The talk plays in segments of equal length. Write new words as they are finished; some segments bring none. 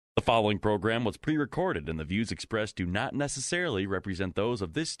The following program was pre-recorded, and the views expressed do not necessarily represent those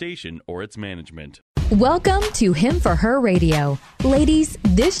of this station or its management. Welcome to Him for Her Radio. Ladies,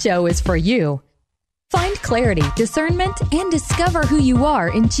 this show is for you. Find clarity, discernment, and discover who you are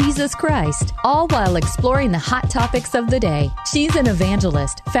in Jesus Christ, all while exploring the hot topics of the day. She's an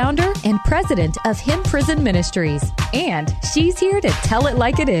evangelist, founder, and president of Him Prison Ministries, and she's here to tell it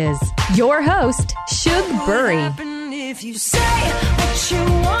like it is. Your host, Shug Burry. If you say what you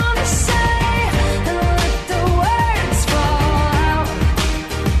want to say and let the words fall out,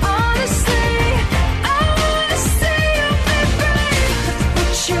 honestly, I want to see you be brave.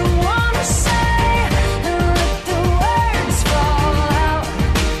 What you want to say and let the words fall out,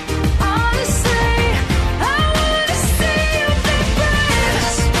 honestly, I want to see you be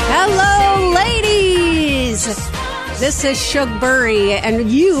brave. Hello, ladies. This is Shug Burry, and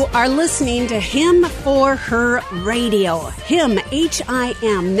you are listening to Him for Her Radio. Him,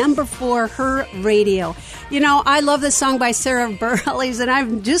 H-I-M, number 4, Her Radio. You know, I love this song by Sarah Bareilles, and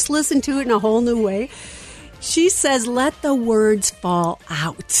I've just listened to it in a whole new way. She says, let the words fall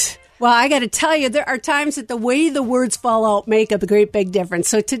out. Well, I got to tell you, there are times that the way the words fall out make a great big difference.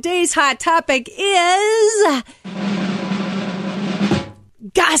 So today's hot topic is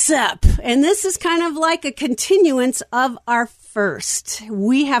gossip. And this is kind of like a continuance of our first.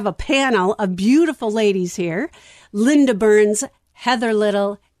 We have a panel of beautiful ladies here, Linda Burns, Heather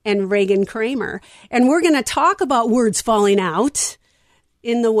Little, and Reagan Kramer. And we're going to talk about words falling out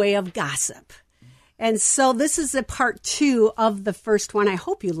in the way of gossip. And so this is a part 2 of the first one. I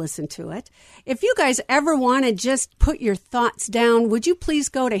hope you listen to it. If you guys ever want to just put your thoughts down, would you please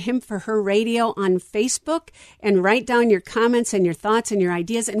go to Him for Her Radio on Facebook and write down your comments and your thoughts and your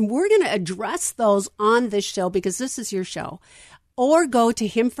ideas. And we're going to address those on this show because this is your show. Or go to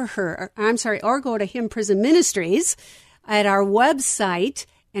Him for Her, or go to Him Prison Ministries at our website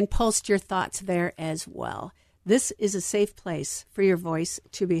and post your thoughts there as well. This is a safe place for your voice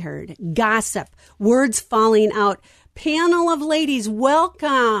to be heard. Gossip, words falling out. Panel of ladies,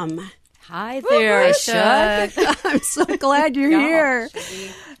 welcome. Hi there, Shug. I'm so glad you're here.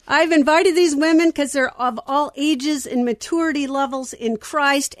 I've invited these women because they're of all ages and maturity levels in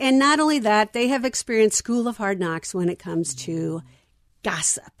Christ. And not only that, they have experienced School of Hard Knocks when it comes to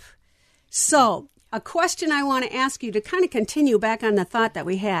gossip. So a question I want to ask you to kind of continue back on the thought that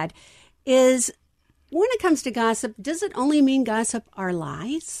we had is, when it comes to gossip, does it only mean gossip are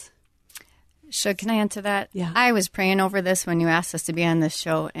lies? Shug, can I answer that? Yeah. I was praying over this when you asked us to be on this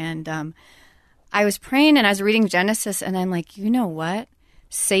show, and I was praying and I was reading Genesis, and I'm like, you know what?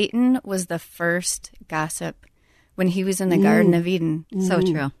 Satan was the first gossip when he was in the Garden of Eden. So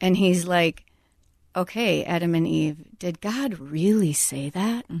true. And he's like, okay, Adam and Eve, did God really say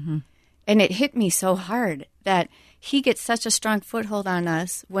that? Mm-hmm. And it hit me so hard that he gets such a strong foothold on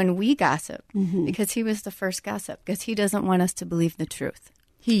us when we gossip, because he was the first gossip, because he doesn't want us to believe the truth.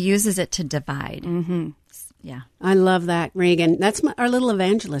 He uses it to divide. Mm-hmm. Yeah. I love that, Reagan. That's our little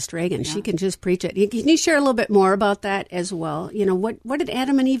evangelist, Reagan. Yeah. She can just preach it. Can you share a little bit more about that as well? You know, what did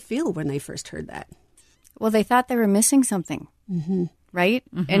Adam and Eve feel when they first heard that? Well, they thought they were missing something, right?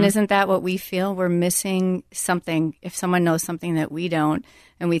 Mm-hmm. And isn't that what we feel? We're missing something. If someone knows something that we don't,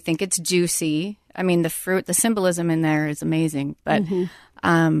 and we think it's juicy. I mean, the fruit, the symbolism in there is amazing. But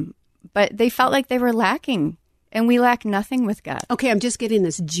but they felt like they were lacking, and we lack nothing with God. Okay, I'm just getting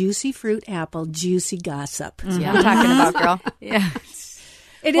this juicy fruit apple, juicy gossip. Mm-hmm. Yeah, I'm talking about, girl. Yeah.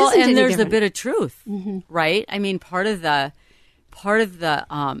 It well, isn't and there's different. a bit of truth, right? I mean, part of the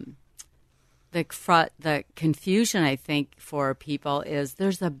confusion, I think, for people is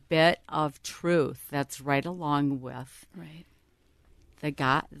there's a bit of truth that's right along with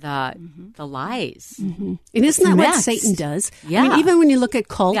the lies. And isn't that what Satan does? Yeah. I mean, even when you look at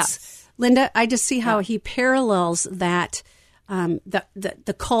cults, Yes. Linda, I just see how he parallels that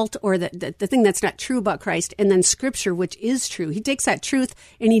the cult or the thing that's not true about Christ, and then Scripture, which is true. He takes that truth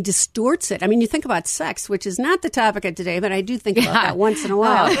and he distorts it. I mean, you think about sex, which is not the topic of today, but I do think about that once in a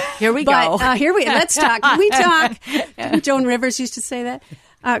while. Here we go. Let's talk. Can we talk? Didn't Joan Rivers used to say that?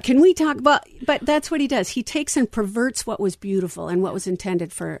 Can we talk about? But that's what he does. He takes and perverts what was beautiful and what was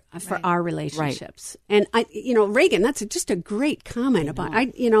intended for our relationships. And Reagan, that's just a great comment about.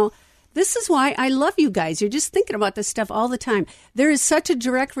 This is why I love you guys. You're just thinking about this stuff all the time. There is such a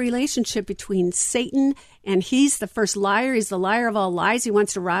direct relationship between Satan, and he's the first liar. He's the liar of all lies. He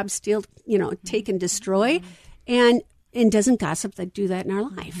wants to rob, steal, take and destroy. And doesn't gossip that do that in our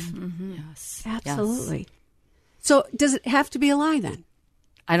life? Mm-hmm. Yes. Absolutely. Yes. So does it have to be a lie then?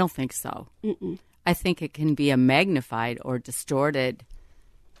 I don't think so. I think it can be a magnified or distorted,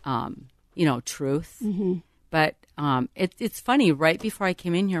 truth. Mm-hmm. But it's funny. Right before I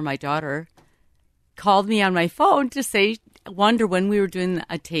came in here, my daughter called me on my phone to say, wonder when we were doing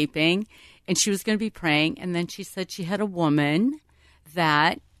a taping, and she was going to be praying. And then she said she had a woman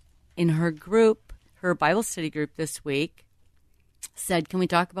that in her group, her Bible study group this week, said, can we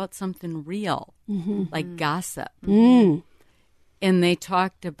talk about something real, like gossip? And they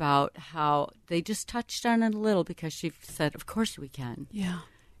talked about how they just touched on it a little because she said, of course we can. Yeah.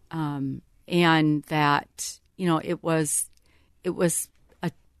 And that, it was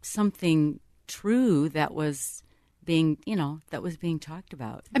something true that was being talked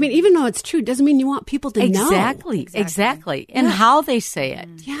about. I mean, even though it's true, doesn't mean you want people to know. Exactly. And how they say it.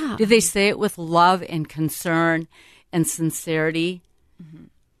 Yeah. Do they say it with love and concern and sincerity?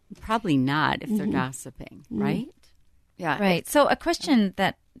 Probably not if they're gossiping, right? Yeah. Right. So a question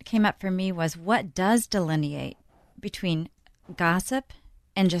that came up for me was, what does delineate between gossip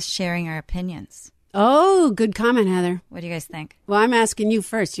and just sharing our opinions? Oh, good comment, Heather. What do you guys think? Well, I'm asking you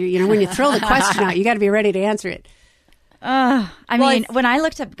first. When you throw the question out, you got to be ready to answer it. I mean, when I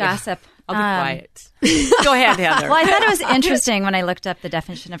looked up gossip, I'll be quiet. Go ahead, Heather. well, I thought it was interesting when I looked up the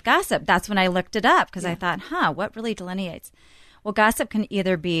definition of gossip. That's when I looked it up because I thought, what really delineates? Well, gossip can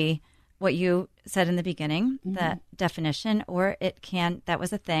either be what you said in the beginning, the definition, or that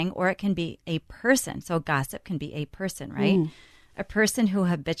was a thing, or it can be a person. So gossip can be a person, right? A person who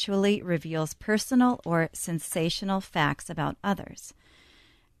habitually reveals personal or sensational facts about others.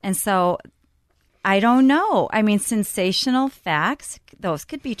 And so I don't know. I mean, sensational facts, those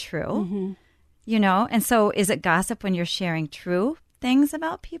could be true, and so is it gossip when you're sharing true things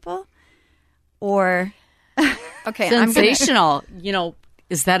about people? Or, Okay. Sensational.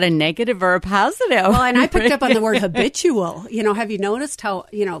 Is that a negative or a positive? Well, and I picked up on the word habitual. Have you noticed how,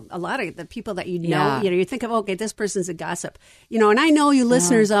 a lot of the people that Yeah. you think of, okay, this person's a gossip. And I know you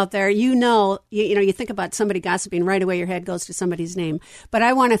listeners out there, you think about somebody gossiping, right away your head goes to somebody's name. But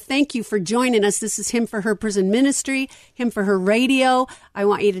I want to thank you for joining us. This is Him for Her Prison Ministry, Him for Her Radio. I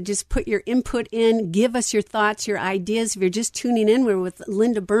want you to just put your input in, give us your thoughts, your ideas. If you're just tuning in, we're with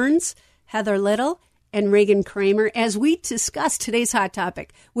Linda Burns, Heather Little, and Reagan Kramer as we discuss today's hot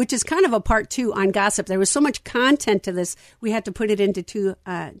topic, which is kind of a part 2 on gossip. There was so much content to this, we had to put it into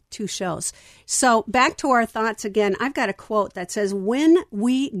two shows. So back to our thoughts again. I've got a quote that says, when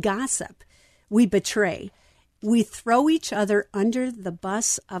we gossip, we betray. We throw each other under the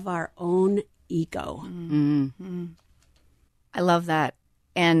bus of our own ego. I love that.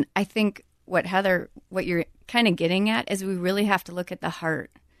 And I think what you're kind of getting at is we really have to look at the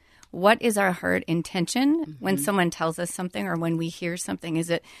heart. What is our heart intention when someone tells us something or when we hear something? Is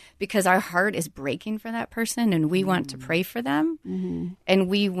it because our heart is breaking for that person and we want to pray for them? And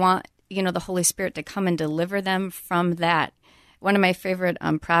we want, the Holy Spirit to come and deliver them from that. One of my favorite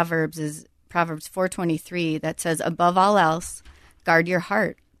Proverbs is Proverbs 4:23 that says, above all else, guard your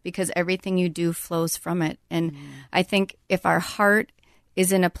heart because everything you do flows from it. And I think if our heart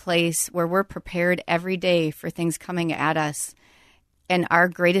is in a place where we're prepared every day for things coming at us, and our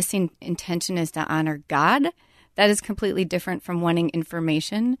greatest intention is to honor God, that is completely different from wanting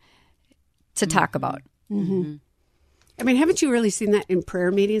information to talk about. I mean, haven't you really seen that in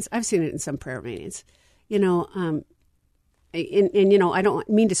prayer meetings? I've seen it in some prayer meetings. And I don't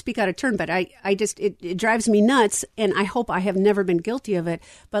mean to speak out of turn, but I just, it drives me nuts, and I hope I have never been guilty of it.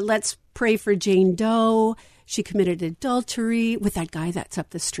 But let's pray for Jane Doe. She committed adultery with that guy that's up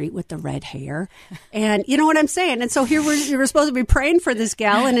the street with the red hair. And you know what I'm saying? And so here we're supposed to be praying for this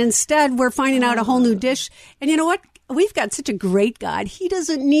gal, and instead we're finding out a whole new dish. And you know what? We've got such a great God. He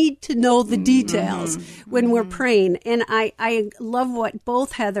doesn't need to know the details when we're praying. And I love what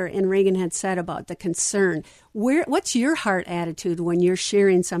both Heather and Reagan had said about the concern. What's your heart attitude when you're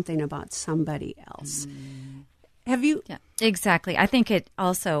sharing something about somebody else? Have you? Yeah, exactly. I think it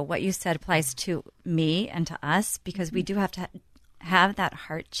also, what you said applies to me and to us because we do have to have that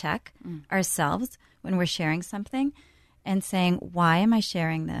heart check ourselves when we're sharing something and saying, why am I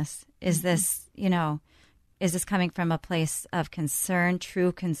sharing this? Is this, is this coming from a place of concern,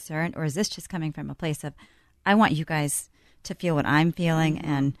 true concern, or is this just coming from a place of, I want you guys to feel what I'm feeling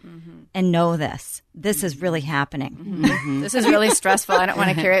and know this. This is really happening. This is really stressful. I don't want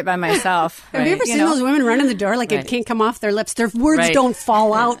to carry it by myself. Have you ever seen those women run in the door like it can't come off their lips? Their words don't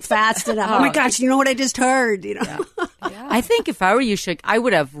fall out fast enough. Oh my gosh, you know what I just heard? I think if I were you, I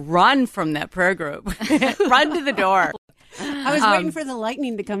would have run from that prayer group. Run to the door. I was waiting for the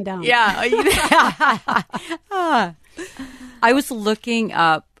lightning to come down. Yeah. I was looking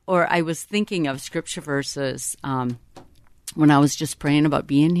up, or I was thinking of scripture verses when I was just praying about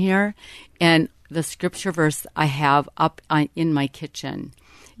being here. And the scripture verse I have up in my kitchen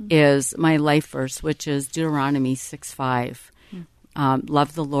is my life verse, which is Deuteronomy 6:5.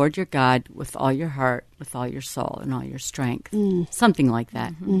 Love the Lord your God with all your heart, with all your soul, and all your strength. Something like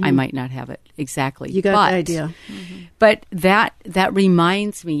that. I might not have it exactly. You got the idea. But that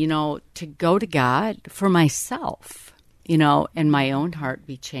reminds me, to go to God for myself, and my own heart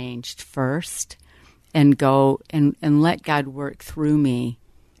be changed first, and go and let God work through me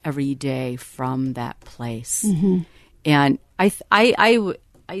every day from that place. And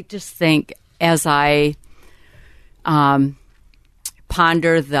I just think as I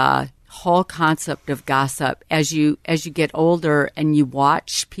ponder the whole concept of gossip as you get older and you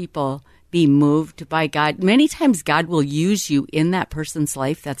watch people be moved by God, many times God will use you in that person's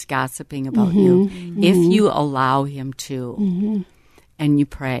life that's gossiping about you if you allow him to and you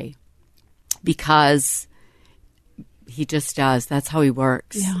pray, because he just does. That's how he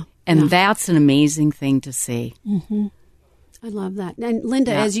works. Yeah. And that's an amazing thing to see. I love that. And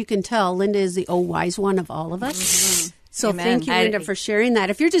Linda, as you can tell, Linda is the wise one of all of us. So Amen. thank you, Linda, for sharing that.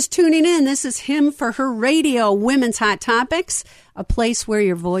 If you're just tuning in, this is Him for Her Radio, Women's Hot Topics, a place where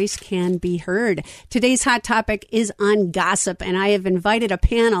your voice can be heard. Today's hot topic is on gossip, and I have invited a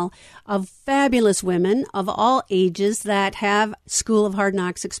panel of fabulous women of all ages that have School of Hard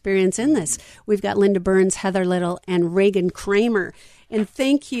Knocks experience in this. We've got Linda Burns, Heather Little, and Reagan Kramer. And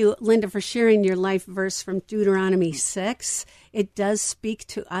thank you, Linda, for sharing your life verse from Deuteronomy 6. It does speak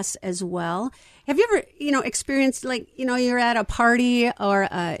to us as well. Have you ever, experienced you're at a party or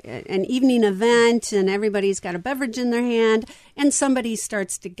an evening event and everybody's got a beverage in their hand and somebody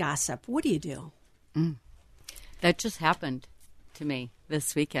starts to gossip? What do you do? That just happened to me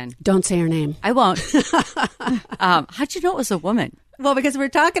this weekend. Don't say her name. I won't. How'd you know it was a woman? Well, because we're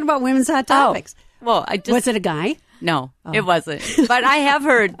talking about women's hot topics. Well, I just... Was it a guy? No, it wasn't. But I have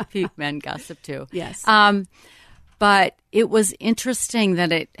heard men gossip too. Yes. But it was interesting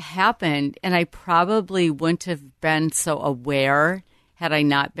that it happened, and I probably wouldn't have been so aware had I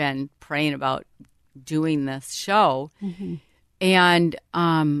not been praying about doing this show. And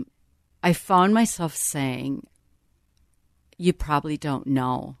I found myself saying, you probably don't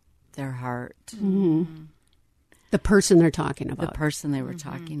know their heart. The person they're talking The about. person they were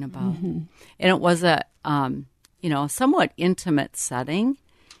talking about. And it was a, somewhat intimate setting.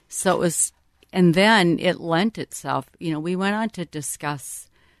 So it was... And then it lent itself, we went on to discuss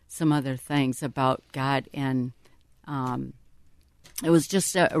some other things about God, and it was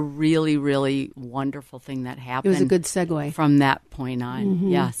just a really, really wonderful thing that It happened. was a good segue. From that point on.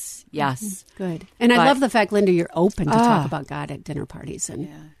 Yes. Good. And I But- love the fact, Linda, you're open to talk about God at dinner parties and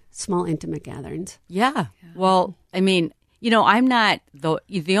small intimate gatherings. Yeah. Well, I mean, I'm not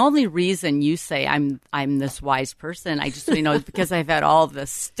the only reason you say I'm this wise person. I just is because I've had all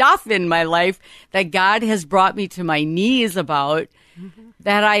this stuff in my life that God has brought me to my knees about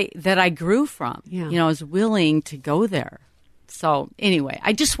that I grew from. Yeah. I was willing to go there. So anyway,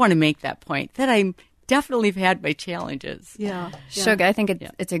 I just want to make that point that I definitely have had my challenges. Yeah. Shug, I think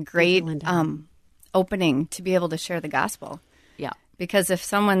it's a great Linda. opening to be able to share the gospel. Yeah. Because if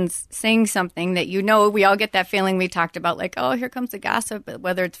someone's saying something that we all get that feeling we talked about, like, oh, here comes the gossip,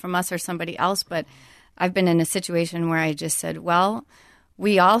 whether it's from us or somebody else. But I've been in a situation where I just said, well,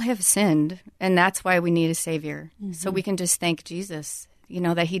 we all have sinned, and that's why we need a Savior. So we can just thank Jesus,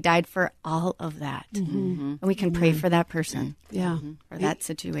 that He died for all of that. And we can pray for that person, Yeah. for that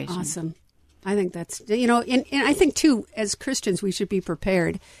situation. Awesome. I think that's, and I think, too, as Christians, we should be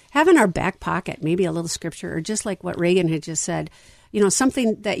prepared. Have in our back pocket maybe a little scripture, or just like what Reagan had just said,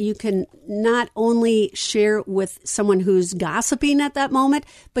 something that you can not only share with someone who's gossiping at that moment,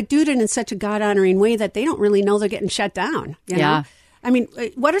 but do it in such a God-honoring way that they don't really know they're getting shut down. You know? Yeah. I mean,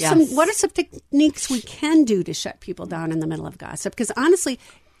 what are some techniques we can do to shut people down in the middle of gossip? Because honestly,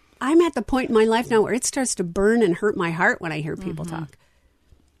 I'm at the point in my life now where it starts to burn and hurt my heart when I hear people talk.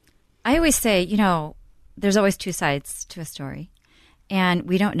 I always say, there's always two sides to a story, and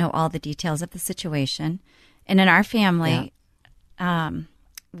we don't know all the details of the situation. And in our family,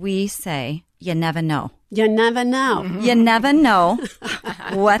 we say, you never know. You never know. You never know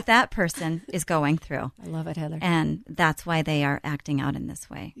what that person is going through. I love it, Heather. And that's why they are acting out in this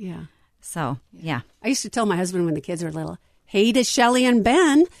way. Yeah. So, yeah. I used to tell my husband when the kids were little, hey to Shelley and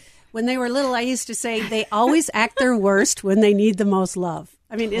Ben. When they were little, I used to say they always act their worst when they need the most love.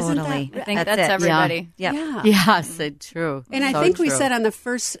 I mean, Totally. isn't that? I think That's that's it. everybody. Yep. Yeah. Yes, it's true. And I So think we true. said on the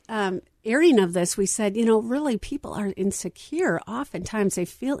first airing of this, we said, really, people are insecure. Oftentimes they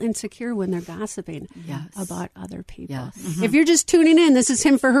feel insecure when they're gossiping about other people. Yes. If you're just tuning in, this is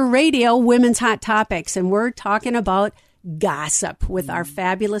Him for Her Radio, Women's Hot Topics, and we're talking about gossip with our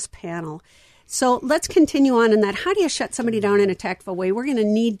fabulous panel. So let's continue on in that. How do you shut somebody down in a tactful way? We're going to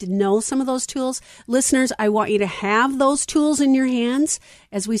need to know some of those tools. Listeners, I want you to have those tools in your hands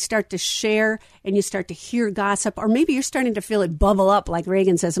as we start to share and you start to hear gossip, or maybe you're starting to feel it bubble up, like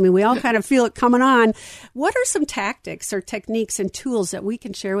Reagan says. I mean, we all kind of feel it coming on. What are some tactics or techniques and tools that we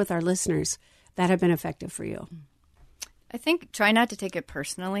can share with our listeners that have been effective for you? I think try not to take it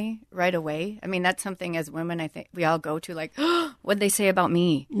personally right away. I mean, that's something as women, I think we all go to like, what'd they say about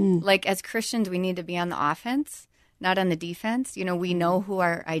me? Like as Christians, we need to be on the offense, not on the defense. You know, we know who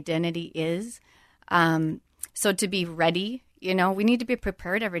our identity is. So to be ready, you know, we need to be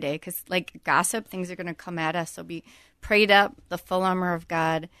prepared every day because like gossip, things are going to come at us. So be prayed up, the full armor of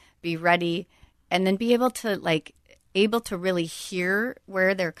God, be ready, and then be able to really hear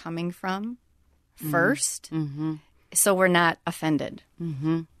where they're coming from first. Mm-hmm. So we're not offended.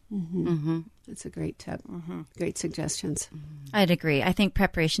 That's a great tip. Great suggestions. I'd agree. I think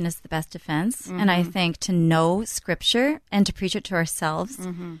preparation is the best defense. And I think to know Scripture and to preach it to ourselves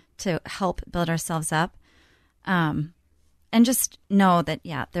to help build ourselves up. And just know that,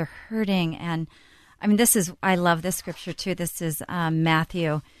 yeah, they're hurting. And I mean, I love this Scripture too. This is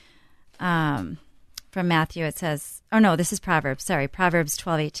Matthew. From Matthew, it says, this is Proverbs. Sorry, Proverbs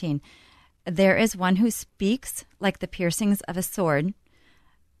 12:18. There is one who speaks like the piercings of a sword,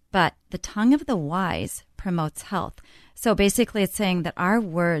 but the tongue of the wise promotes health. So basically it's saying that our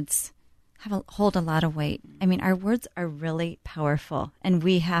words hold a lot of weight. I mean, our words are really powerful, and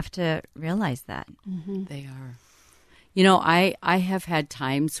we have to realize that. They are. You know, I have had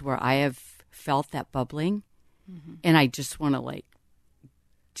times where I have felt that bubbling, and I just want to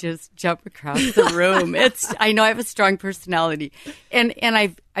just jump across the room. I know I have a strong personality, and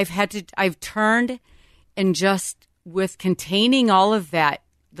I've turned and just with containing all of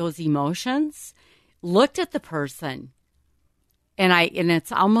those emotions, looked at the person, and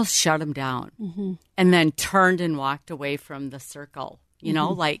it's almost shut them down, and then turned and walked away from the circle. You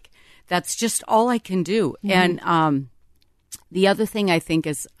know, like that's just all I can do. And the other thing I think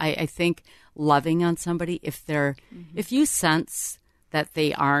is I think loving on somebody if you sense that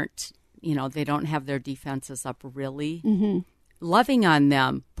they aren't, you know, they don't have their defenses up really. Loving on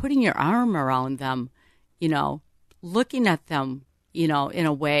them, putting your arm around them, you know, looking at them, you know, in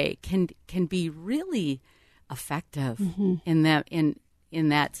a way can be really effective in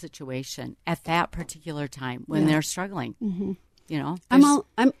that situation at that particular time when they're struggling. You know,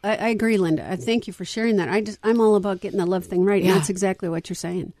 I agree, Linda. I thank you for sharing that. I'm all about getting the love thing right, and that's exactly what you're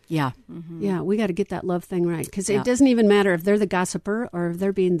saying. Yeah, yeah, we got to get that love thing right because it doesn't even matter if they're the gossiper or if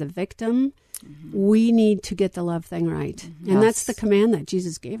they're being the victim. We need to get the love thing right, and that's the command that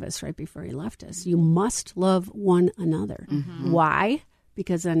Jesus gave us right before he left us. You must love one another. Why?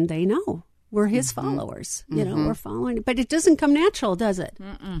 Because then they know we're his followers. You know, we're following, but it doesn't come natural, does it?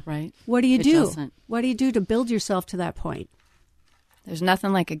 Right. What do you do? Doesn't. What do you do to build yourself to that point? There's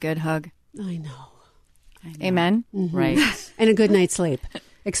nothing like a good hug. I know. Amen. Right. And a good night's sleep,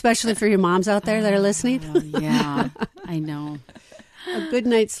 especially for your moms out there that are listening. Yeah, I know. A good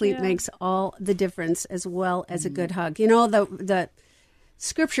night's sleep makes all the difference, as well as a good hug. You know, the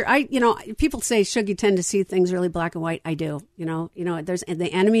Scripture. People say, "Shug, you tend to see things really black and white." I do. You know. And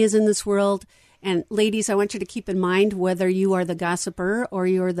the enemy is in this world. And ladies, I want you to keep in mind whether you are the gossiper or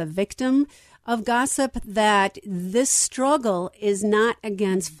you're the victim of gossip, that this struggle is not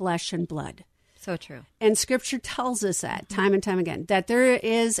against flesh and blood. So true. And Scripture tells us that time and time again, that there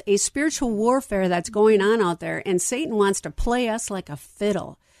is a spiritual warfare that's going on out there, and Satan wants to play us like a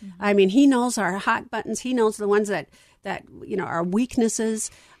fiddle. I mean, he knows our hot buttons. He knows the ones that our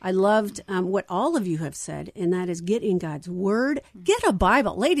weaknesses. I loved what all of you have said, and that is get in God's Word. Get a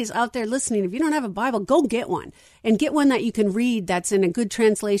Bible. Ladies out there listening, if you don't have a Bible, go get one. And get one that you can read that's in a good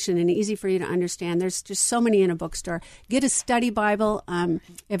translation and easy for you to understand. There's just so many in a bookstore. Get a study Bible.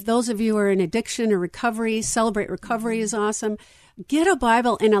 If those of you are in addiction or recovery, Celebrate Recovery is awesome. Get a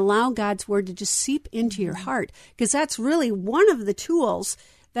Bible and allow God's Word to just seep into your heart, because that's really one of the tools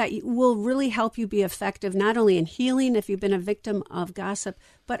that will really help you be effective, not only in healing if you've been a victim of gossip,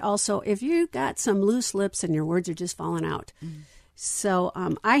 but also if you've got some loose lips and your words are just falling out. So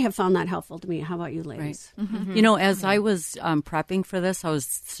I have found that helpful to me. How about you, ladies? Right. You know, as I was prepping for this, I was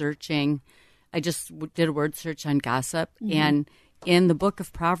searching. I just did a word search on gossip, and in the book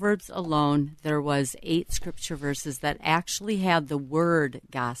of Proverbs alone, there was 8 scripture verses that actually had the word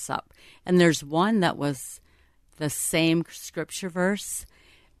gossip. And there's one that was the same scripture verse.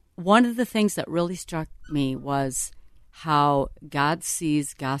 One of the things that really struck me was how God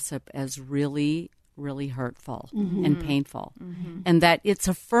sees gossip as really, really hurtful and painful, and that it's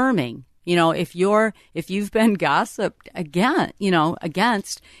affirming You know, if you've been gossiped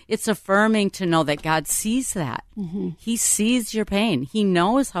against, it's affirming to know that God sees that. He sees your pain. He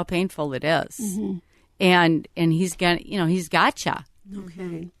knows how painful it is. And he's got you.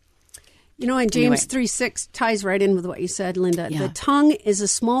 Okay. You know, and James 3:6 ties right in with what you said, Linda. Yeah. The tongue is a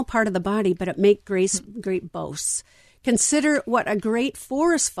small part of the body, but it makes great boasts. Consider what a great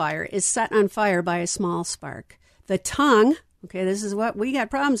forest fire is set on fire by a small spark. The tongue, okay, this is what we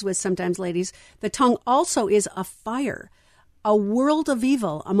got problems with sometimes, ladies. The tongue also is a fire, a world of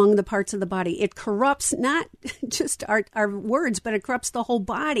evil among the parts of the body. It corrupts not just our words, but it corrupts the whole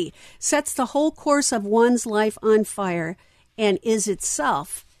body, sets the whole course of one's life on fire, and is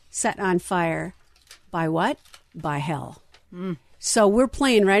itself set on fire by what? By hell. So we're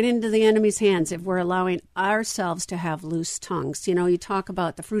playing right into the enemy's hands if we're allowing ourselves to have loose tongues. You know, you talk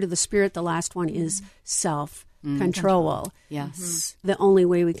about the fruit of the Spirit. The last one is self-control. Yes. The only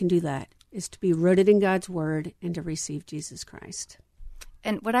way we can do that is to be rooted in God's word and to receive Jesus Christ.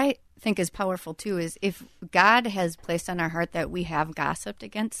 And what I think is powerful, too, is if God has placed on our heart that we have gossiped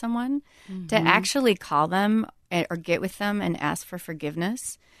against someone, to actually call them or get with them and ask for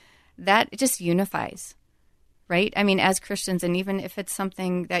forgiveness, that it just unifies, right? I mean, as Christians, and even if it's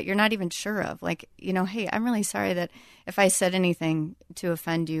something that you're not even sure of, like, you know, hey, I'm really sorry that if I said anything to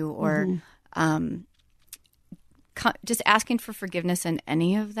offend you, or just asking for forgiveness in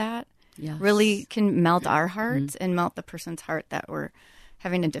any of that really can melt our hearts and melt the person's heart that we're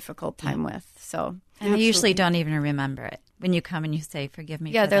having a difficult time with. So, And they usually don't even remember it. When you come and you say, forgive me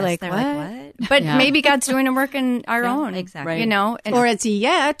yeah, for they're this, like, what? But maybe God's doing a work in our own. exactly. You know? And, Or it's,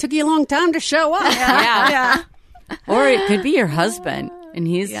 it took you a long time to show up. Yeah. Or it could be your husband, and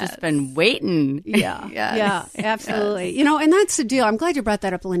he's just been waiting. Yeah, absolutely. You know, and that's the deal. I'm glad you brought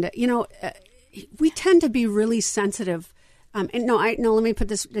that up, Linda. You know, we tend to be really sensitive. Let me put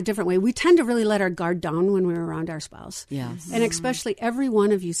this a different way. We tend to really let our guard down when we're around our spouse. Yes. And especially every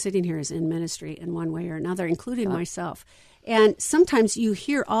one of you sitting here is in ministry in one way or another, including myself. And sometimes you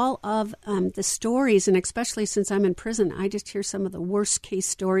hear all of the stories, and especially since I'm in prison, I just hear some of the worst case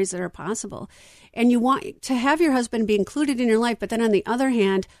stories that are possible. And you want to have your husband be included in your life, but then on the other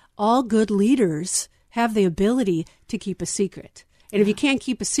hand, all good leaders have the ability to keep a secret. And if you can't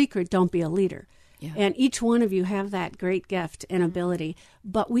keep a secret, don't be a leader. Yeah. And each one of you have that great gift and ability.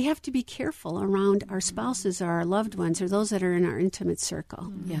 But we have to be careful around our spouses or our loved ones or those that are in our intimate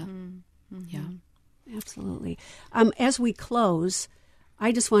circle. Yeah. Yeah. Absolutely. As we close,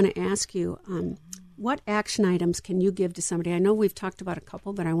 I just want to ask you, what action items can you give to somebody? I know we've talked about a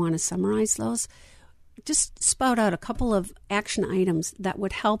couple, but I want to summarize those. Just spout out a couple of action items that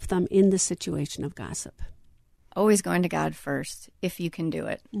would help them in the situation of gossip. always going to God first, if you can do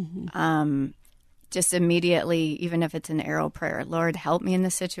it. Just immediately, even if it's an arrow prayer, Lord, help me in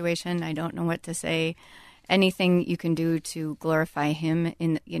this situation. I don't know what to say. Anything you can do to glorify Him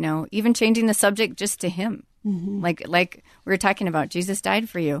in, even changing the subject just to Him. Like we were talking about, Jesus died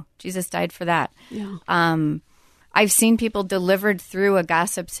for you. Jesus died for that. Yeah. I've seen people delivered through a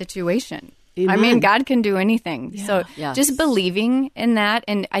gossip situation. Amen. I mean, God can do anything. Yeah. So Yes. just believing in that,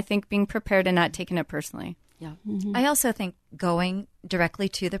 and I think being prepared and not taking it personally. Yeah. I also think going directly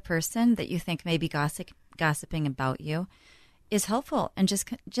to the person that you think may be gossiping about you is helpful, and just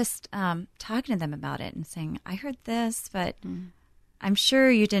talking to them about it and saying, I heard this, but I'm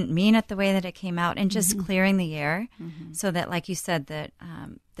sure you didn't mean it the way that it came out, and just clearing the air so that, like you said, that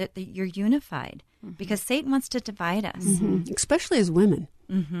you're unified, because Satan wants to divide us. Especially as women.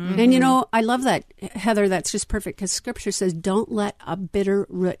 And, I love that, Heather. That's just perfect, because Scripture says, don't let a bitter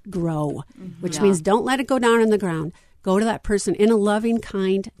root grow, which means don't let it go down in the ground. Go to that person in a loving,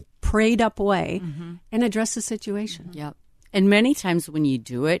 kind, prayed up way and address the situation. Yep. And many times when you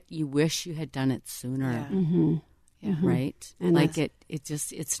do it, you wish you had done it sooner. Right? And like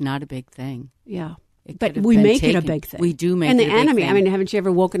it's not a big thing. Yeah. It But could have we been make it a taken- big thing. We do make and it the a big enemy, thing. I mean, haven't you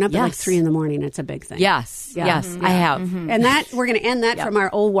ever woken up at like Yes. 3 a.m? It's a big thing. Yes. Yeah. Yes, I have. And that we're going to end that from our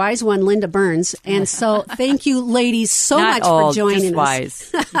old wise one, Linda Burns. And so thank you, ladies, so Not much old, for joining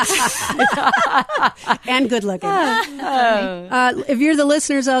just us. wise. And good looking. If you're the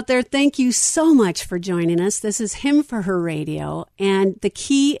listeners out there, thank you so much for joining us. This is Him for Her Radio. And the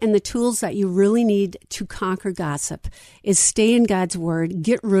key and the tools that you really need to conquer gossip is stay in God's Word,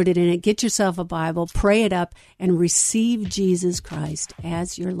 get rooted in it, get yourself a Bible, pray it up, and receive Jesus Christ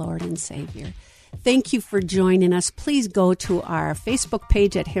as your Lord and Savior. Thank you for joining us. Please go to our Facebook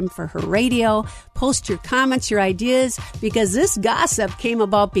page at Him for Her Radio. Post your comments, your ideas, because this gossip came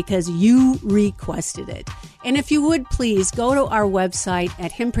about because you requested it. And if you would, please go to our website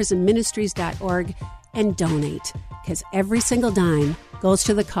at himprisonministries.org and donate, because every single dime goes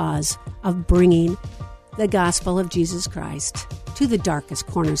to the cause of bringing the gospel of Jesus Christ to the darkest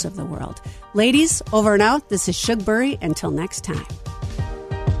corners of the world. Ladies, over and out. This is Shug Burry. Until next time.